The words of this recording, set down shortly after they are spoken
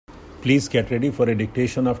Please get ready for a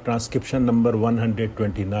dictation of transcription number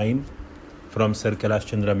 129 from Sir Kailash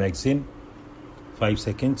Chandra magazine. 5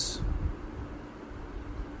 seconds.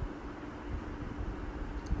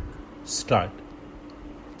 Start.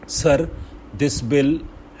 Sir, this bill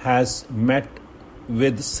has met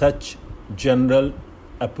with such general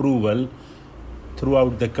approval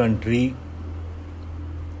throughout the country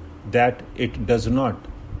that it does not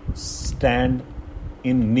stand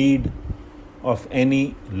in need of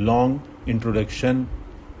any long introduction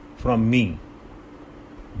from me.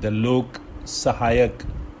 The Lok Sahayak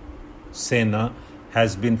Sena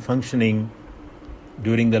has been functioning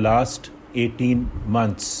during the last 18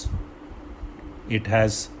 months. It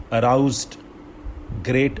has aroused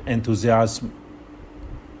great enthusiasm.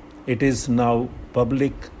 It is now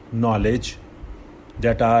public knowledge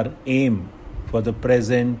that our aim for the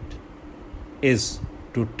present is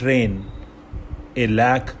to train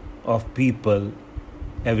 100,000 of people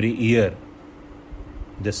every year.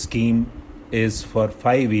 The scheme is for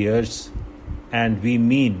 5 years, and we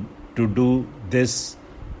mean to do this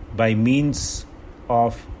by means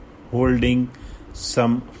of holding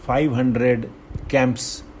some 500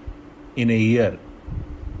 camps in a year.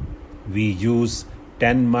 We use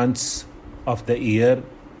 10 months of the year,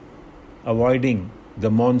 avoiding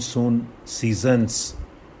the monsoon seasons,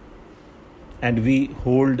 and we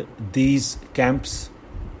hold these camps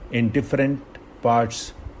in different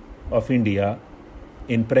parts of India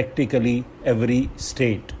in practically every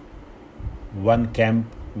state. One camp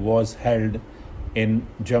was held in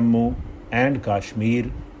Jammu and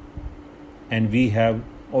Kashmir, and we have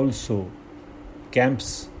also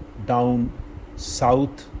camps down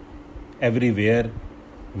south everywhere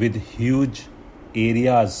with huge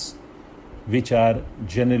areas which are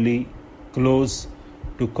generally close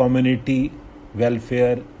to community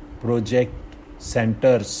welfare project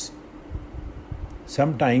centers.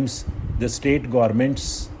 Sometimes the state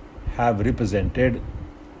governments have represented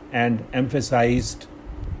and emphasized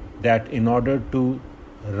that in order to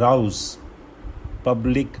rouse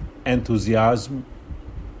public enthusiasm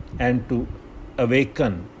and to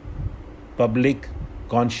awaken public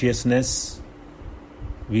consciousness,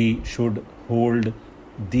 we should hold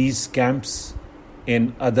these camps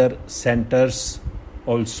in other centers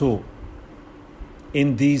also.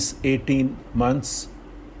 In these 18 months,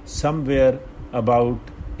 somewhere about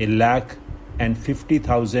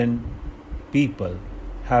 150,000 people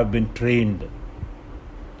have been trained.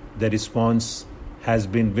 The response has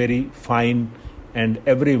been very fine, and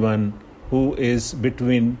everyone who is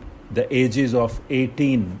between the ages of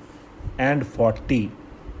 18 and 40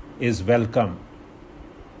 is welcome.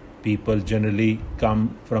 People generally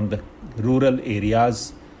come from the rural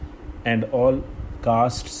areas, and all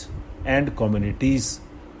castes and communities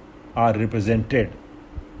are represented.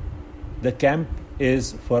 The camp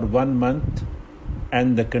is for 1 month,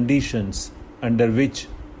 and the conditions under which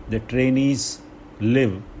the trainees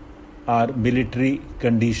live are military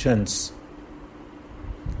conditions.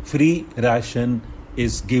 Free ration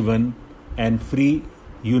is given and free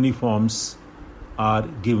uniforms are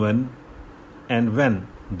given, and when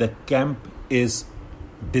the camp is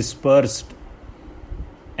dispersed,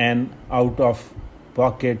 an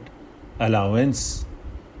out-of-pocket allowance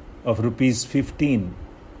of rupees 15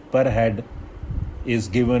 per head is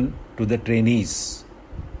given to the trainees.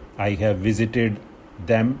 I have visited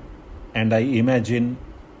them, and I imagine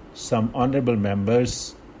some honorable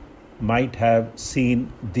members might have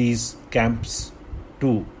seen these camps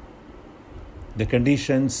too. The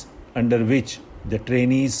conditions under which the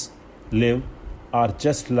trainees live are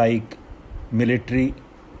just like military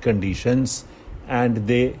conditions, and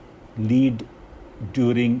they lead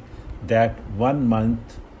during that 1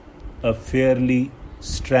 month a fairly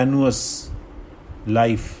strenuous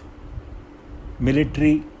life.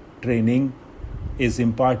 Military training is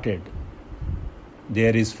imparted.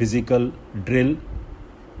 There is physical drill,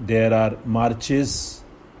 there are marches,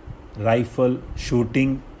 rifle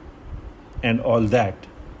shooting, and all that.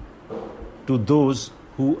 To those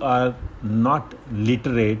who are not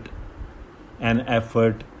literate, an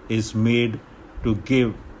effort is made to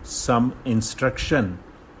give some instruction,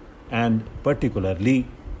 and particularly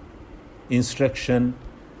instruction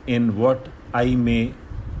in what I may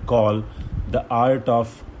call the art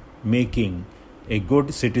of making a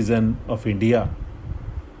good citizen of India.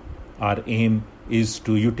 Our aim is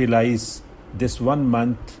to utilize this 1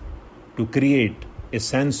 month to create a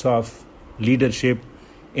sense of leadership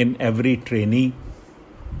in every trainee,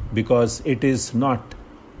 because it is not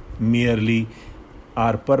merely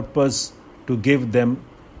our purpose to give them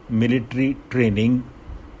military training,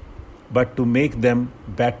 but to make them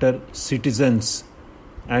better citizens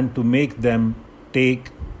and to make them take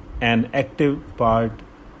an active part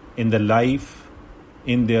in the life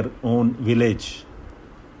in their own village.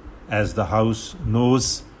 As the house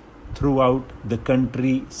knows, throughout the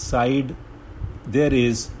countryside there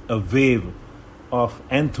is a wave of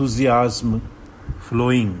enthusiasm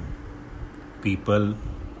flowing. People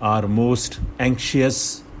are most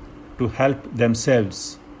anxious to help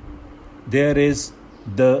themselves. There is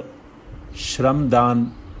the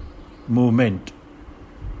Shramdan movement.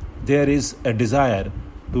 There is a desire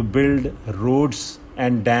to build roads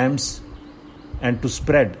and dams and to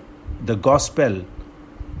spread the gospel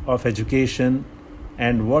of education,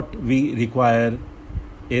 and what we require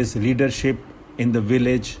is leadership in the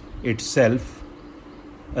village itself,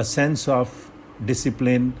 a sense of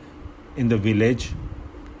discipline in the village,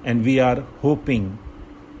 and we are hoping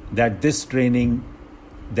that this training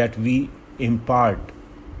that we impart,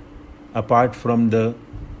 apart from the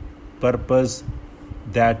purpose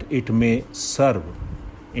that it may serve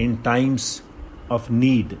in times of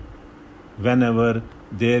need, whenever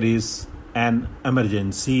there is an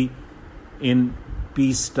emergency, in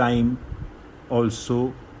peacetime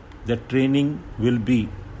also, the training will be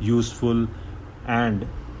useful and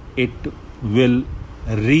it will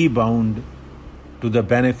rebound to the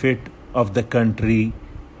benefit of the country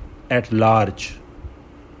at large.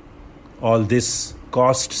 All this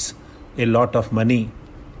costs a lot of money.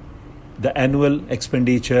 The annual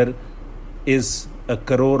expenditure is 1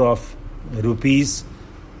 crore of rupees,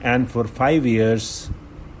 and for 5 years,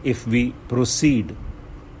 if we proceed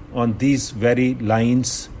on these very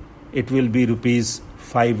lines, it will be rupees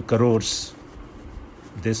 5 crores.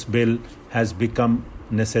 This bill has become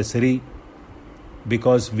necessary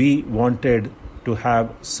because we wanted to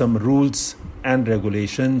have some rules and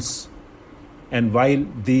regulations, and while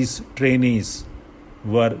these trainees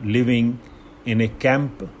were living in a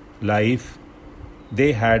camp life,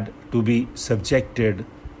 they had to be subject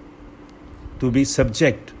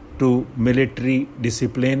to military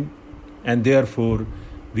discipline, and therefore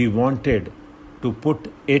we wanted to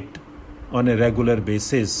put it on a regular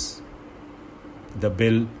basis. The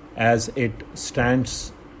bill as it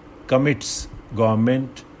stands commits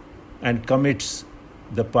government and commits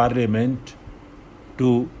the parliament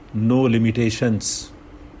to no limitations.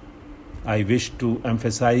 I wish to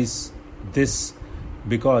emphasize this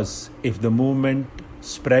because if the movement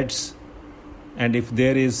spreads and if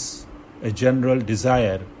there is a general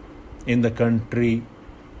desire in the country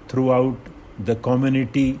throughout the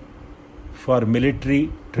community for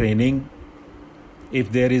military training,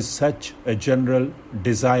 if there is such a general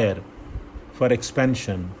desire for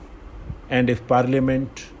expansion, and if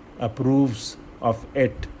Parliament approves of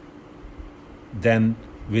it, then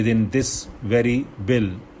within this very bill,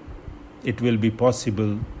 it will be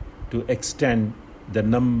possible to extend the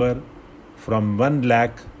number from 1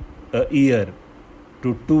 lakh a year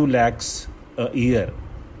to 2 lakhs a year.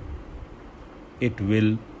 It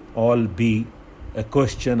will all be a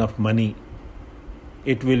question of money.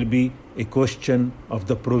 It will be a question of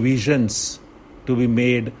the provisions to be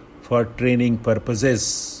made for training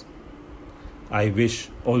purposes. I wish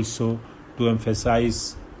also to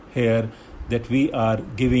emphasize here that we are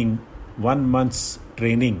giving 1 month's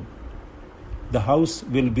training. The House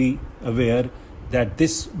will be aware that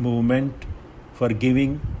this movement for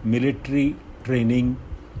giving military training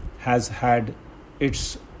has had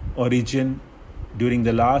its origin during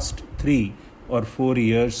the last 3 or 4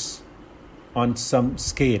 years on some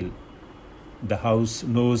scale. The House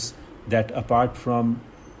knows that apart from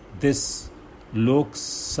this Lok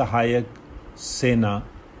Sahayak Sena,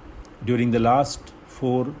 during the last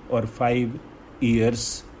 4 or 5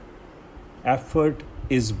 years, effort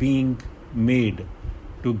is being made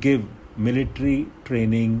to give military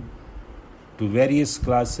training to various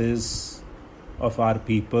classes of our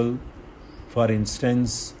people. For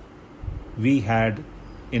instance, we had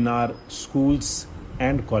in our schools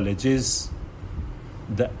and colleges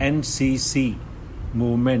the NCC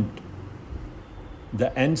movement.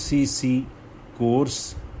 The NCC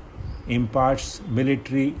course imparts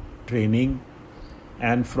military training,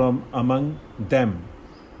 and from among them,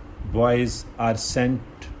 boys are sent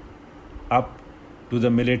up to the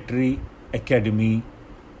military academy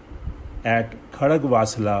at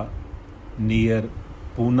Khadagwasla near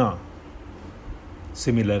Pune.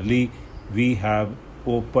 Similarly, we have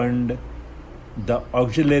opened the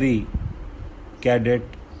auxiliary cadet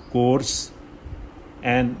course,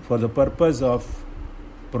 and for the purpose of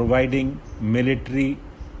providing military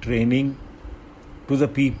training to the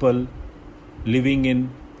people living in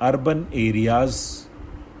urban areas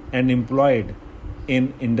and employed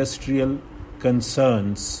in industrial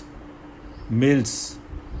concerns, mills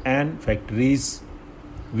and factories,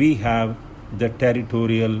 we have the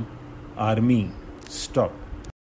territorial army stopped.